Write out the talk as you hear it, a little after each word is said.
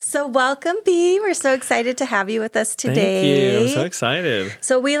So welcome, B. We're so excited to have you with us today. Thank you. I'm so excited.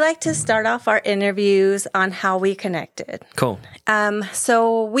 So we like to start off our interviews on how we connected. Cool.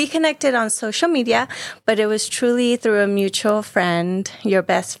 So we connected on social media, but it was truly through a mutual friend, your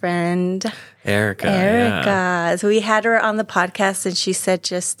best friend, Erica. Yeah. So we had her on the podcast and she said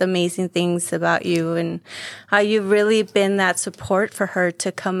just amazing things about you and how you've really been that support for her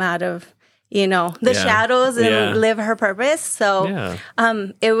to come out of the shadows and live her purpose. So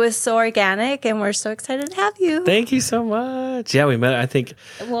it was so organic and we're so excited to have you. Thank you so much. Yeah, we met, I think,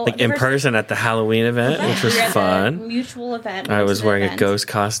 in person at the Halloween event, which was fun. Mutual event. I was wearing a ghost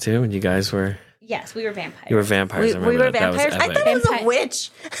costume and you guys were... Yes, we were vampires. You were vampires. We were vampires. I thought it was a witch.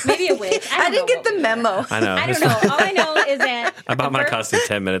 Maybe a witch. I didn't get the memo. I know. I don't know. All I know is that I bought my costume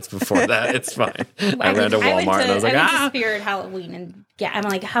 10 minutes before that. It's fine. I ran to Walmart and I was like, I went to Spirit Halloween and I'm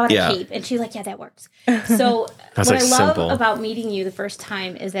like, how about a cape? And she's like, yeah, that works. So what I love about meeting you the first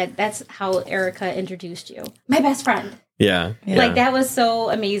time is that that's how Erica introduced you. My best friend. Yeah. Like that was so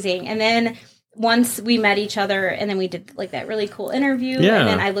amazing. And then once we met each other and then we did like that really cool interview and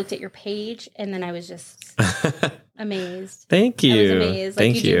then I looked at your page and then I was just amazed. Thank you. I was amazed.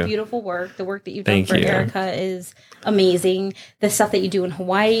 Like you do beautiful work. The work that you've done for Erica is amazing. The stuff that you do in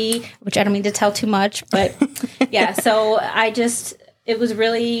Hawaii, which I don't mean to tell too much, but yeah. So it was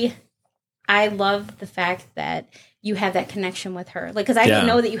really, I love the fact that you have that connection with her. Like, because I didn't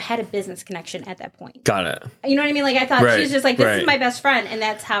know that you had a business connection at that point. Got it. You know what I mean? Like, I thought she was just like, this is my best friend. And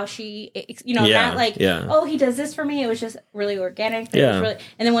that's how she, not like, oh, he does this for me. It was just really organic. It was really,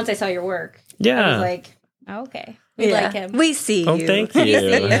 and then once I saw your work, I was like, oh, okay. We like him. We see you. Oh, thank you.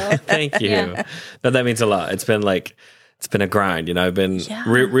 Thank you. Yeah. No, that means a lot. It's been a grind. I've been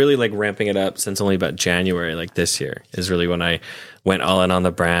really like ramping it up since only about January, like this year is really when I went all in on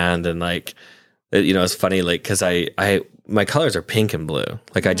the brand and like, it's funny, like, because my colors are pink and blue.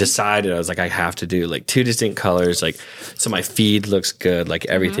 Like, I decided, I was like, I have to do like two distinct colors, like, so my feed looks good, like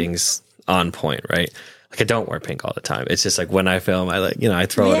everything's on point, right? Like, I don't wear pink all the time. It's just like when I film, I I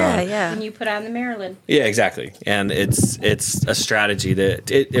throw it on. Yeah. And you put on the Maryland. Yeah, exactly. And it's a strategy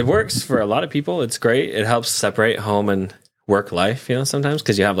that it works for a lot of people. It's great. It helps separate home and work life, sometimes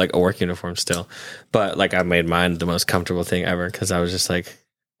because you have like a work uniform still. But like, I made mine the most comfortable thing ever because I was just like,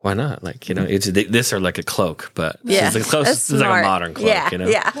 why not? Like, it's this or like a cloak, but it's the closest. It's like a modern cloak,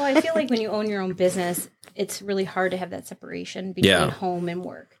 Yeah. Well, I feel like when you own your own business, it's really hard to have that separation between home and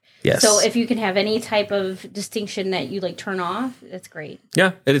work. Yes. So if you can have any type of distinction that you like turn off, that's great.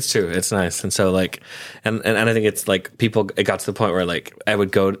 Yeah, it is true. It's nice. And so like, and I think it's like it got to the point where like I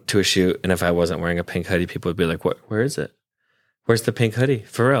would go to a shoot and if I wasn't wearing a pink hoodie, people would be like, where is it? Where's the pink hoodie?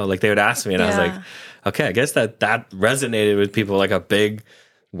 For real. Like they would ask me and I was like, okay, I guess that resonated with people, like a big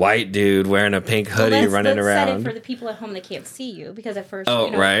white dude wearing a pink hoodie running around. Set it for the people at home that can't see you because at first,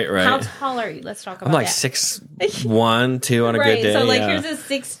 right. How tall are you? Let's talk about that. I'm like 6'1", 2 on a good day. So like here's a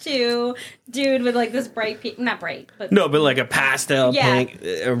 6'2" dude with like this bright pink, not bright, but like a pastel pink,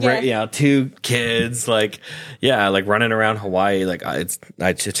 two kids, like running around Hawaii. Like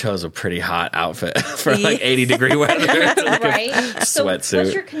I chose a pretty hot outfit for like 80-degree weather, like right? So sweatsuit.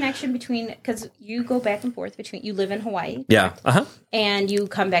 What's your connection between? Because you go back and forth between. You live in Hawaii, and you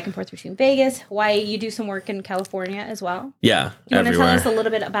come back and forth between Vegas, Hawaii. You do some work in California as well. Yeah, you want to tell us a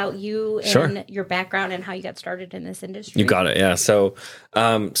little bit about you and your background and how you got started in this industry? You got it. Yeah. So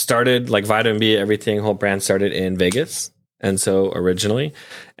started like VitaminB, everything, whole brand started in Vegas. And so originally,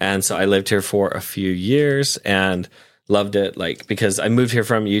 and so I lived here for a few years and loved it. Like, because I moved here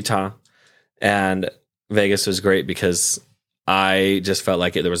from Utah and Vegas was great because I just felt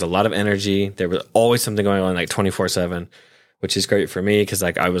like there was a lot of energy. There was always something going on like 24/7, which is great for me. Cause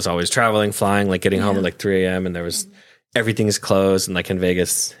like I was always traveling, flying, like getting home at like 3 a.m. and there was everything's closed. And like in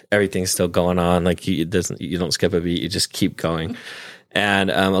Vegas, everything's still going on. Like you don't skip a beat. You just keep going.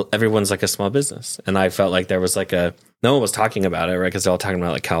 And everyone's like a small business. And I felt like there was like no one was talking about it, right? Because they're all talking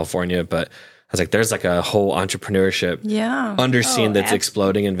about like California. But I was like, there's like a whole entrepreneurship underscene that's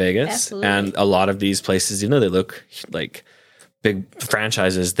exploding in Vegas. Absolutely. And a lot of these places, they look like big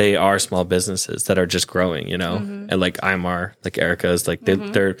franchises. They are small businesses that are just growing, And like Imar, like Erica's, like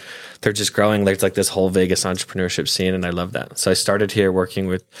they're just growing. There's like this whole Vegas entrepreneurship scene. And I love that. So I started here working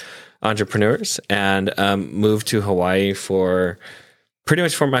with entrepreneurs and moved to Hawaii pretty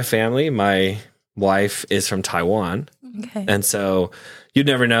much for my family. My wife is from Taiwan. Okay. And so you'd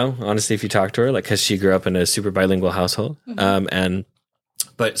never know, honestly, if you talk to her, like, cause she grew up in a super bilingual household.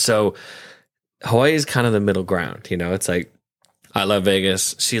 But so Hawaii is kind of the middle ground, it's like, I love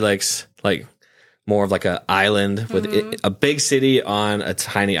Vegas. She likes like more of like a island with a big city on a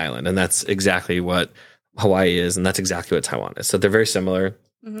tiny island. And that's exactly what Hawaii is. And that's exactly what Taiwan is. So they're very similar.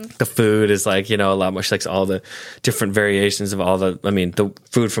 The food is like, a lot more. She likes all the different variations of the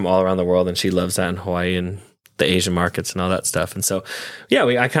food from all around the world. And she loves that in Hawaii and the Asian markets and all that stuff. And so,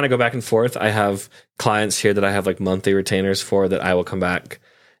 I kind of go back and forth. I have clients here that I have like monthly retainers for that I will come back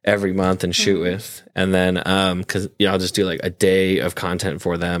every month and shoot with. And then, cause I'll just do like a day of content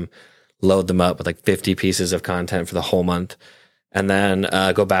for them, load them up with like 50 pieces of content for the whole month. And then,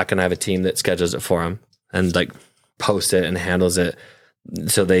 go back and I have a team that schedules it for them and like post it and handles it.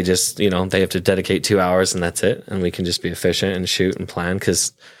 So they just, they have to dedicate 2 hours and that's it. And we can just be efficient and shoot and plan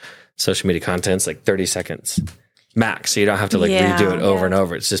because social media content's like 30 seconds max. So you don't have to like redo it over and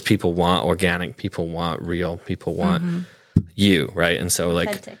over. It's just people want organic, people want real, people want you, right? And so like,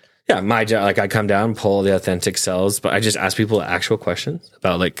 authentic. My job, like I come down, pull the authentic selves, but I just ask people actual questions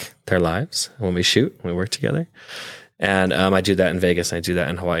about like their lives when we shoot, when we work together. And I do that in Vegas and I do that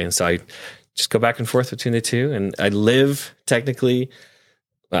in Hawaii. And so I just go back and forth between the two. And I live technically,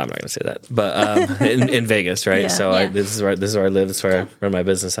 well, I'm not going to say that, but in Vegas, right? So this is where I live. This is where I run my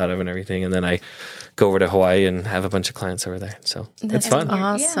business out of and everything. And then I go over to Hawaii and have a bunch of clients over there. So it's fun.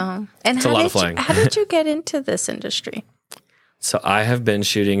 Awesome. And it's a lot of flying. How did you get into this industry? So I have been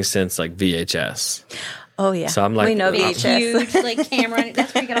shooting since like VHS. Oh yeah, so I'm like, we know VHS. Huge like camera.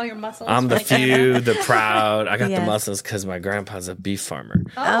 That's where you get all your muscles. I'm the few, the proud. I got the muscles because my grandpa's a beef farmer.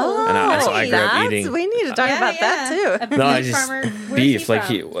 Oh, and so I grew up eating. We need to talk about that too. No, I just beef,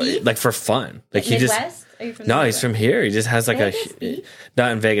 like for fun. Like he Midwest? just. He's from here. He just has like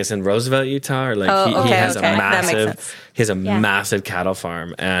not in Vegas, in Roosevelt, Utah, or like he has a massive cattle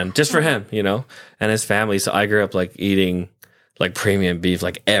farm, and just for him, and his family. So I grew up like eating like premium beef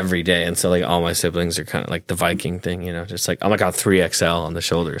like every day, and so like all my siblings are kind of like the Viking thing, just like I'm like on 3XL on the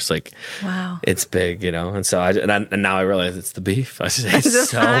shoulders, like wow, it's big, and so and now I realize it's the beef. I just eat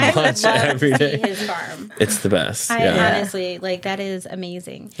so much every day. His farm, it's the best. Honestly, like that is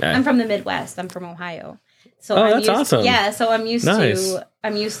amazing. Yeah. I'm from the Midwest. I'm from Ohio. So that's awesome. Yeah, so I'm used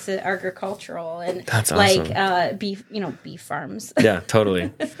to agricultural and that's like awesome. beef, beef farms. Yeah,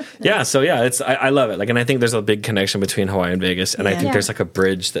 totally. Yeah, so it's I love it. Like, and I think there's a big connection between Hawaii and Vegas, and I think there's like a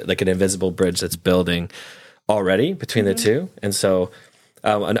bridge that like an invisible bridge that's building already between the two. And so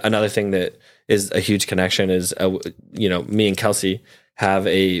another thing that is a huge connection is me and Kelsey have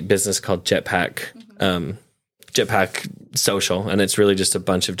a business called Jetpack Social, and it's really just a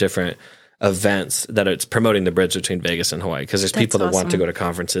bunch of different events that it's promoting the bridge between Vegas and Hawaii, because there's people that want to go to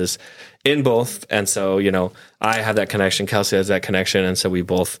conferences in both. And so, I have that connection, Kelsey has that connection. And so we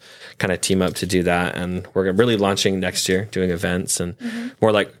both kind of team up to do that. And we're really launching next year, doing events and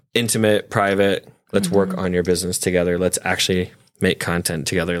more like intimate, private. Let's work on your business together. Let's actually make content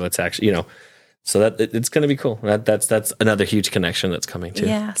together. Let's actually, so that it's going to be cool. That's another huge connection that's coming too.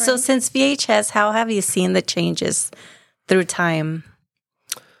 Yeah. Right. So since VHS, how have you seen the changes through time?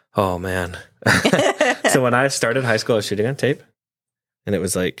 Oh man. So when I started high school, I was shooting on tape, and it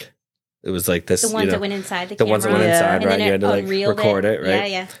was like this, the ones that went inside the camera. The ones that went inside, right? You had to like record it,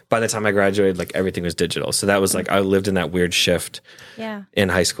 right? Yeah. By the time I graduated, like everything was digital. So that was like, I lived in that weird shift in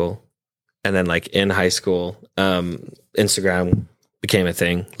high school. And then like in high school, Instagram became a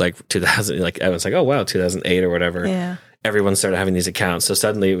thing, like 2000, like everyone's like, oh wow, 2008 or whatever. Yeah. Everyone started having these accounts. So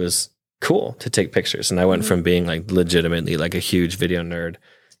suddenly it was cool to take pictures. And I went from being like legitimately like a huge video nerd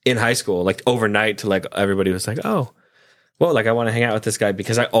in high school, like overnight, to like everybody was like, oh, well, like I want to hang out with this guy,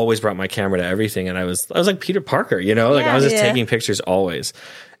 because I always brought my camera to everything. And I was like Peter Parker, like I was just taking pictures always.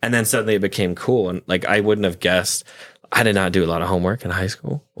 And then suddenly it became cool. And like, I wouldn't have guessed. I did not do a lot of homework in high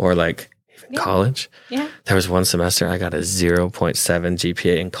school or like even college. Yeah. There was one semester I got a 0.7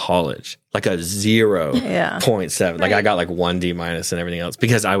 GPA in college, like a 0.7. Like I got like 1 D- and everything else,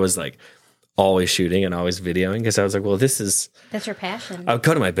 because I was like always shooting and always videoing, because I was like, well, that's your passion. I would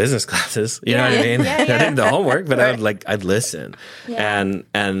go to my business classes, you know what I mean? I didn't do homework, but I'd listen. And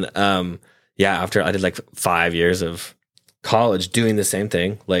after I did like 5 years of college doing the same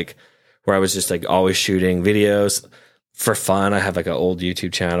thing, like where I was just like always shooting videos for fun. I have like an old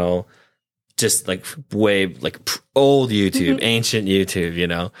YouTube channel, just like way like old YouTube, ancient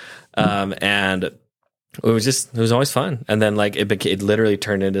YouTube, and it was always fun. And then like it literally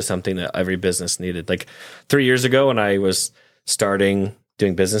turned into something that every business needed. Like 3 years ago when I was starting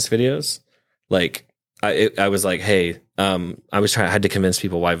doing business videos, like I was like, hey, I had to convince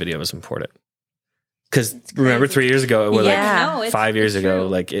people why video was important. Because remember 3 years ago, it was like 5 years ago,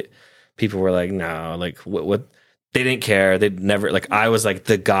 like people were like, no, like what they didn't care. They'd never, like, I was like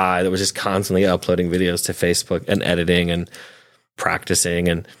the guy that was just constantly uploading videos to Facebook and editing and practicing.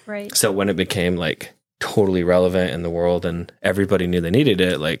 And so when it became like totally relevant in the world and everybody knew they needed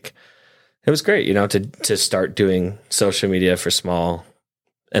it, like it was great, to start doing social media for small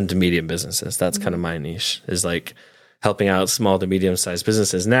and to medium businesses. That's kind of my niche, is like helping out small to medium sized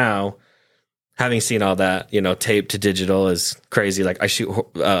businesses. Now, having seen all that, you know, tape to digital is crazy. Like I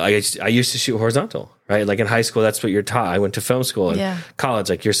used to shoot horizontal, right? Like in high school, that's what you're taught. I went to film school and college,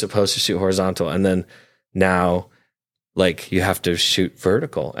 like you're supposed to shoot horizontal. And then now, like you have to shoot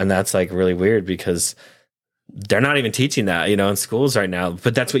vertical. And that's like really weird because they're not even teaching that, you know, in schools right now,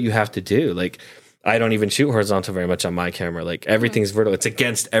 but that's what you have to do. Like I don't even shoot horizontal very much on my camera. Like everything's vertical. It's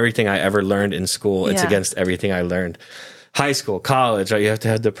against everything I ever learned in school. It's against everything I learned high school, college, right? You have to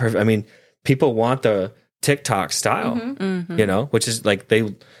have the perfect, I mean, people want the TikTok style, you know, which is like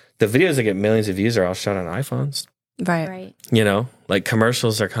the videos that get millions of views are all shot on iPhones. Right. You know, like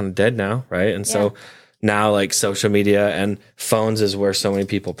commercials are kind of dead now. Right. And so now like social media and phones is where so many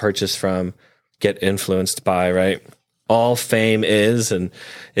people purchase from, get influenced by, right? All fame is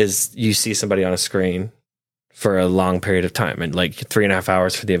you see somebody on a screen for a long period of time and like 3.5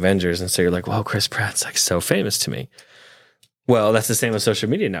 hours for the Avengers. And so you're like, whoa, Chris Pratt's like so famous to me. Well, that's the same with social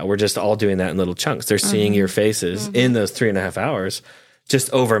media now. We're just all doing that in little chunks. They're seeing your faces in those 3.5 hours, just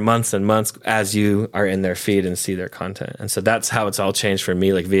over months and months as you are in their feed and see their content. And so that's how it's all changed for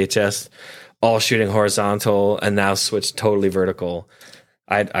me, like VHS, all shooting horizontal and now switched totally vertical.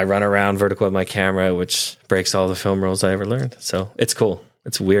 I run around vertical with my camera, which breaks all the film rules I ever learned. So it's cool.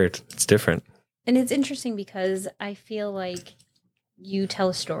 It's weird. It's different. And it's interesting because I feel like you tell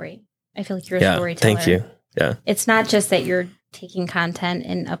a story. I feel like you're a storyteller. Thank you. Yeah. It's not just that you're taking content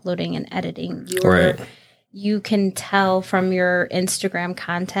and uploading and editing. You can tell from your Instagram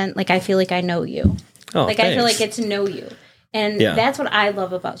content. Like, I feel like I know you. Oh, like, thanks. I feel like get to know you. And that's what I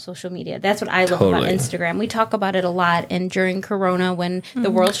love about social media. That's what I love about Instagram. We talk about it a lot. And during Corona, when the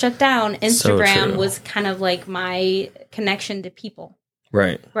world shut down, Instagram was kind of like my connection to people.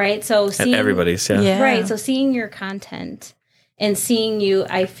 Right. So seeing everybody's, Right. So seeing your content and seeing you,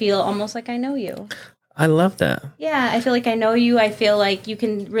 I feel almost like I know you. I love that. Yeah, I feel like I know you. I feel like you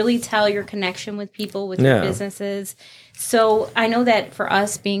can really tell your connection with people, with your businesses. So I know that for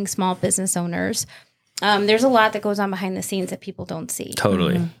us being small business owners, there's a lot that goes on behind the scenes that people don't see.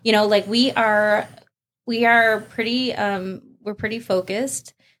 Totally. You know, like we are pretty, we're pretty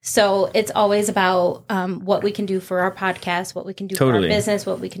focused. So it's always about what we can do for our podcast, what we can do for our business,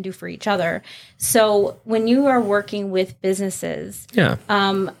 what we can do for each other. So when you are working with businesses,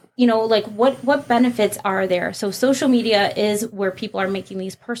 you know, like what benefits are there? So social media is where people are making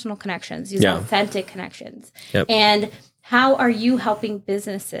these personal connections, these authentic connections. And how are you helping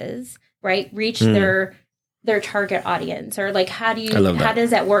businesses, right, reach their target audience? Or like, how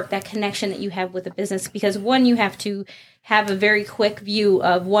does that work, that connection that you have with a business? Because one, you have to have a very quick view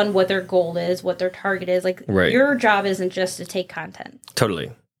of what their goal is, what their target is. Like your job isn't just to take content.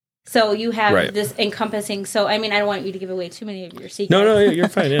 Totally. So you have this encompassing. So, I mean, I don't want you to give away too many of your secrets. No, you're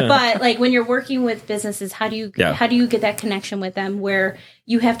fine. Yeah. But like when you're working with businesses, how do you get that connection with them where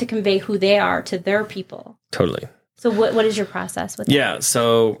you have to convey who they are to their people? Totally. So what is your process with that? Yeah.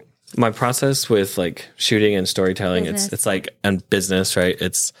 So my process with like shooting and storytelling, it's like, and business, right?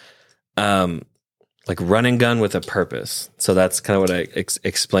 It's like run and gun with a purpose. So that's kind of what I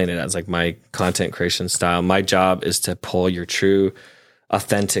explain it as, like my content creation style. My job is to pull your true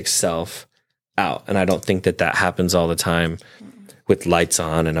authentic self out. And I don't think that happens all the time with lights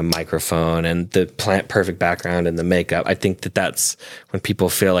on and a microphone and the perfect background and the makeup. I think that that's when people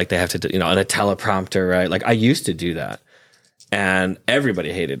feel like they have to do, you know, on a teleprompter, right? Like I used to do that and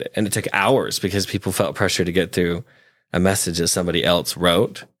everybody hated it. And it took hours because people felt pressure to get through a message that somebody else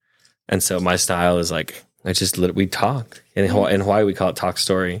wrote. And so my style is like, we talk. In Hawaii, we call it talk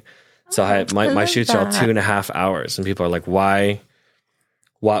story. So my shoots are all 2.5 hours and people are like, why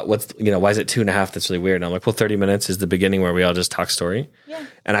is it 2.5? That's really weird. And I'm like, well, 30 minutes is the beginning where we all just talk story. Yeah.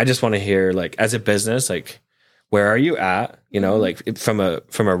 And I just want to hear, like, as a business, like, where are you at? You know, like from a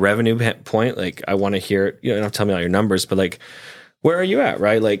revenue point, like I want to hear, you know, don't tell me all your numbers, but like, where are you at?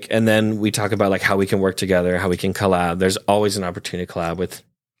 Right. Like, and then we talk about like how we can work together, how we can collab. There's always an opportunity to collab with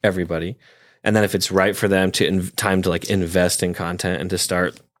everybody. And then if it's right for them time to like invest in content and to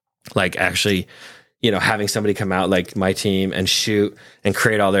start like actually, you know, having somebody come out like my team and shoot and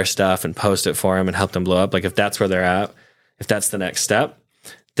create all their stuff and post it for them and help them blow up. Like if that's where they're at, if that's the next step,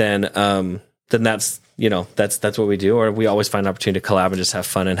 then that's, you know, that's what we do. Or we always find an opportunity to collab and just have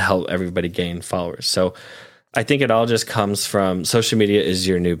fun and help everybody gain followers. So I think it all just comes from social media is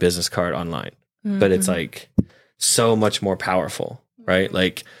your new business card online, but it's like so much more powerful, right?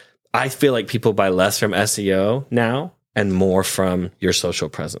 Like I feel like people buy less from SEO now and more from your social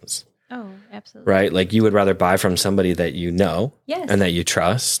presence. Oh, absolutely. absolutely. Right? Like you would rather buy from somebody that you know and that you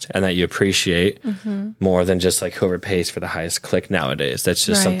trust and that you appreciate more than just like whoever pays for the highest click nowadays. That's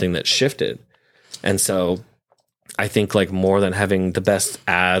just something that's shifted. And so I think like more than having the best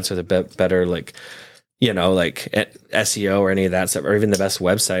ads or the better like, you know, like SEO or any of that stuff, or even the best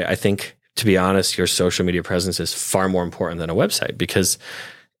website, I think, to be honest, your social media presence is far more important than a website because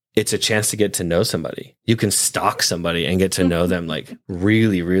it's a chance to get to know somebody. You can stalk somebody and get to know them like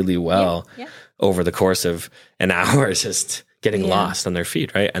really, really well over the course of an hour, just getting lost on their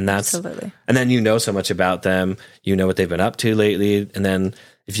feed, right? And that's, and then you know so much about them, you know what they've been up to lately. And then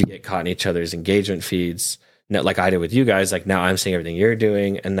if you get caught in each other's engagement feeds, like I did with you guys, like now I'm seeing everything you're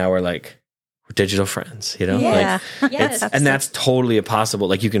doing. And now we're like, we're digital friends, you know? And that's totally possible.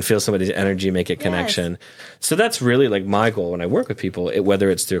 Like you can feel somebody's energy, make a connection. So that's really like my goal when I work with people, whether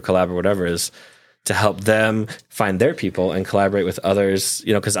it's through collab or whatever, is to help them find their people and collaborate with others,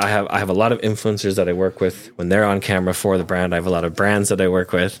 you know, because I have a lot of influencers that I work with when they're on camera for the brand. I have a lot of brands that I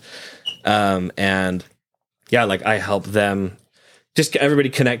work with. And yeah, like I help them just everybody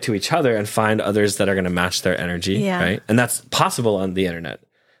connect to each other and find others that are going to match their energy. Right. And that's possible on the internet.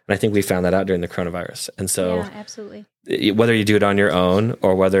 And I think we found that out during the coronavirus. And so absolutely. Whether you do it on your own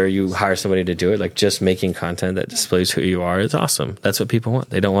or whether you hire somebody to do it, like just making content that displays who you are is awesome. That's what people want.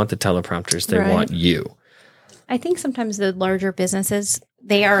 They don't want the teleprompters. They want you. I think sometimes the larger businesses,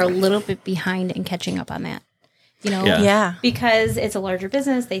 they are a little bit behind in catching up on that. You know, because it's a larger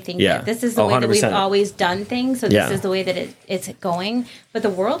business. They think that this is the way that we've always done things. So this is the way that it's going. But the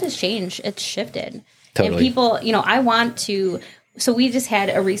world has changed. It's shifted. And people, you know, I want to... So we just had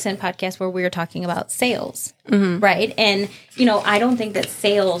a recent podcast where we were talking about sales, right? And, you know, I don't think that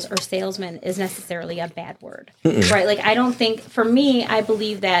sales or salesman is necessarily a bad word, right? Like, I don't think, for me, I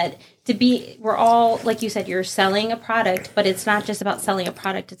believe that we're all, like you said, you're selling a product, but it's not just about selling a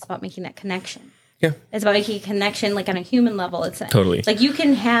product. It's about making that connection. Yeah. It's about making a connection, like on a human level. It's totally like you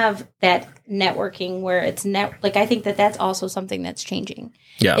can have that networking where it's like, I think that that's also something that's changing.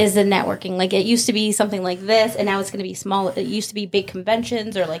 Yeah. Is the networking. Like it used to be something like this and now it's going to be small. It used to be big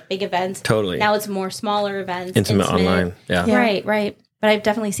conventions or like big events. Totally. Now it's more smaller events. Intimate online. Yeah. Right. But I've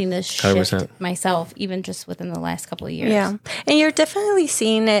definitely seen this shift 100%. myself, even just within the last couple of years. Yeah. And you're definitely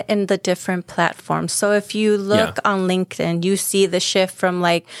seeing it in the different platforms. So if you look on LinkedIn, you see the shift from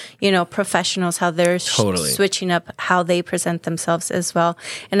like, you know, professionals, how they're switching up how they present themselves as well.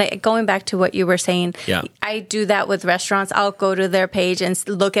 And going back to what you were saying, I do that with restaurants. I'll go to their page and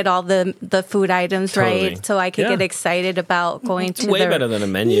look at all the food items, right? So I can get excited about going to way better than a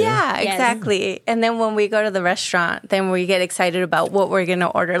menu. Yeah, exactly. And then when we go to the restaurant, then we get excited about what we're going to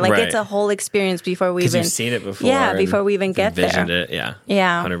order. Like it's a whole experience before we even... You've seen it before. Yeah, before we even get there. Envisioned it, yeah.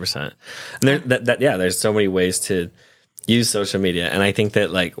 100%. And there's so many ways to use social media. And I think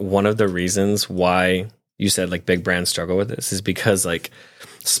that like one of the reasons why you said like big brands struggle with this is because like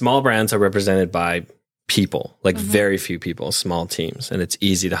small brands are represented by people, like very few people, small teams, and it's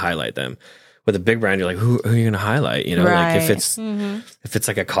easy to highlight them. With a big brand, you're like, who are you going to highlight? You know, like if it's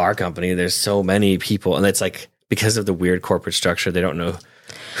like a car company, there's so many people, and it's like, because of the weird corporate structure, they don't know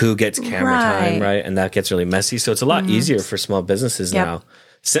who gets camera time, right? And that gets really messy. So it's a lot easier for small businesses now.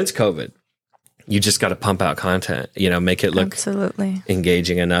 Since COVID, you just got to pump out content, you know, make it look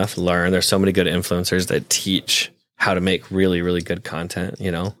engaging enough, learn. There's so many good influencers that teach how to make really, really good content,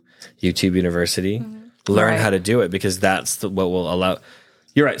 you know, YouTube University. Learn how to do it because that's what will allow...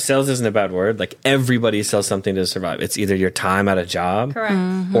 You're right. Sales isn't a bad word. Like everybody sells something to survive. It's either your time at a job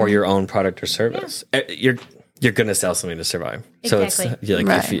or your own product or service. You're going to sell something to survive. Exactly. So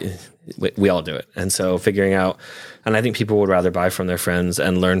it's we all do it. And so figuring out, and I think people would rather buy from their friends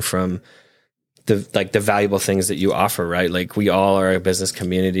and learn from the valuable things that you offer, right? Like we all are a business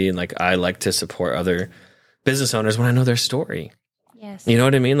community, and like I like to support other business owners when I know their story. Yes. You know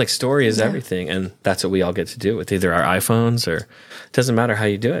what I mean? Like story is everything. And that's what we all get to do with either our iPhones or it doesn't matter how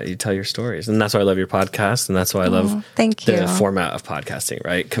you do it. You tell your stories. And that's why I love your podcast. And that's why I love the format of podcasting,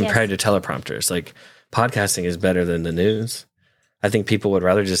 right? Compared to teleprompters. Like podcasting is better than the news. I think people would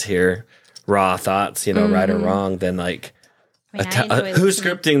rather just hear raw thoughts, you know, right or wrong, than like who's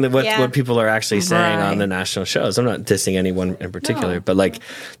scripting what people are actually saying on the national shows. I'm not dissing anyone in particular, but like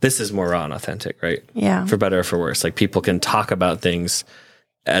this is more raw and authentic, right? Yeah. For better or for worse. Like people can talk about things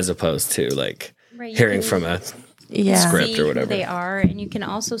as opposed to like hearing from a script or whatever. Who they are, and you can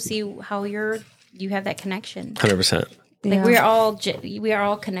also see how you have that connection. 100%. Like we are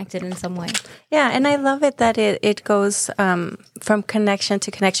all connected in some way. Yeah, and I love it that it goes from connection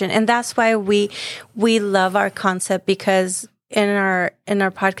to connection, and that's why we love our concept, because in our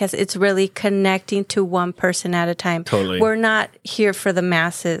podcast, it's really connecting to one person at a time. Totally. We're not here for the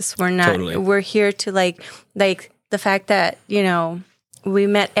masses. We're not. Totally. We're here to like the fact that, you know, we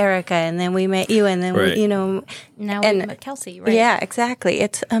met Erica and then we met you and then right. we, you know, now we met Kelsey, right? Yeah, exactly.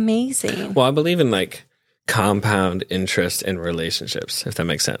 It's amazing. Well, I believe in like compound interest in relationships, if that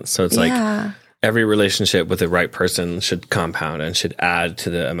makes sense. So it's like every relationship with the right person should compound and should add to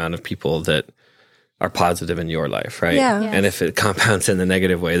the amount of people that are positive in your life, right? Yeah. Yes. And if it compounds in the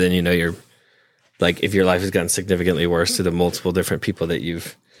negative way, then you know you're like, if your life has gotten significantly worse to the multiple different people that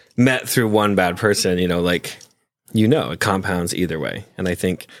you've met through one bad person, you know, like, you know, it compounds either way. And I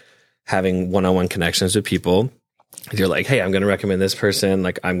think having one-on-one connections with people, if you're like, hey, I'm going to recommend this person,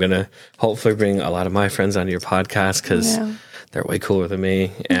 like I'm going to hopefully bring a lot of my friends onto your podcast because they're way cooler than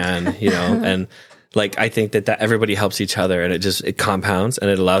me, and you know, and like, I think that everybody helps each other, and it compounds, and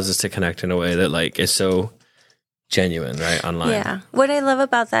it allows us to connect in a way that like is so genuine, right? Online. Yeah. What I love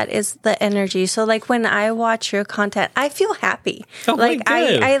about that is the energy. So like when I watch your content, I feel happy. Oh, like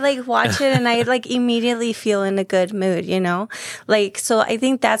I like watch it and I like immediately feel in a good mood, you know? Like, so I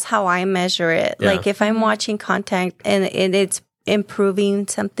think that's how I measure it. Yeah. Like if I'm watching content and it's improving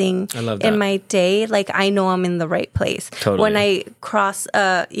something in my day, like I know I'm in the right place. Totally. When I cross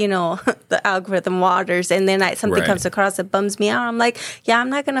you know, the algorithm waters and then something comes across that bums me out, I'm like, yeah, I'm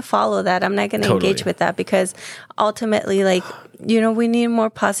not going to follow that. I'm not going to engage with that, because ultimately, like, you know, we need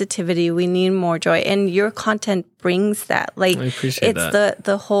more positivity, we need more joy, and your content brings that. Like, I appreciate it's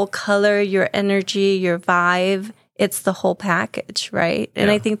the whole color, your energy, your vibe. It's the whole package, right?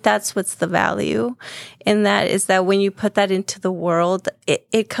 And I think that's what's the value in that, is that when you put that into the world,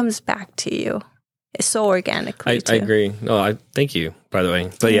 it comes back to you. It's so organically. I agree. No, thank you, by the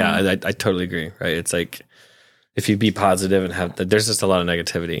way. But I totally agree, right? It's like, if you be positive and there's just a lot of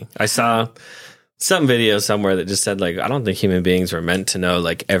negativity. I saw some video somewhere that just said, like, I don't think human beings were meant to know,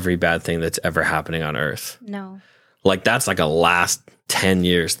 like, every bad thing that's ever happening on Earth. No. Like, that's like a last 10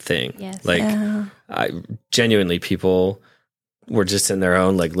 years thing. Yes. Like, genuinely, people were just in their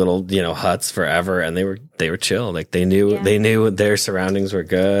own like little, you know, huts forever, and they were chill. Like they knew their surroundings were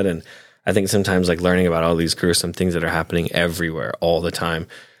good. And I think sometimes like learning about all these gruesome things that are happening everywhere all the time,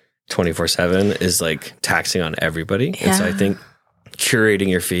 24/7, is like taxing on everybody. Yeah. And so I think curating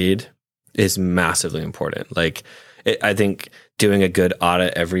your feed is massively important. Like I think doing a good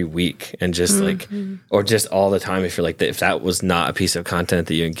audit every week and just like, or just all the time, if you're like, if that was not a piece of content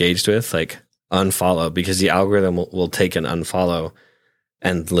that you engaged with, like unfollow, because the algorithm will take an unfollow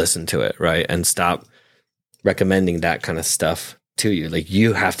and listen to it, right? And stop recommending that kind of stuff to you. Like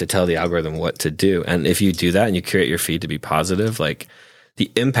you have to tell the algorithm what to do. And if you do that and you curate your feed to be positive, like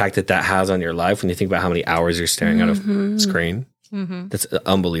the impact that has on your life, when you think about how many hours you're staring at a screen, that's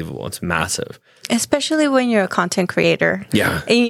unbelievable. It's massive. Especially when you're a content creator. Yeah. And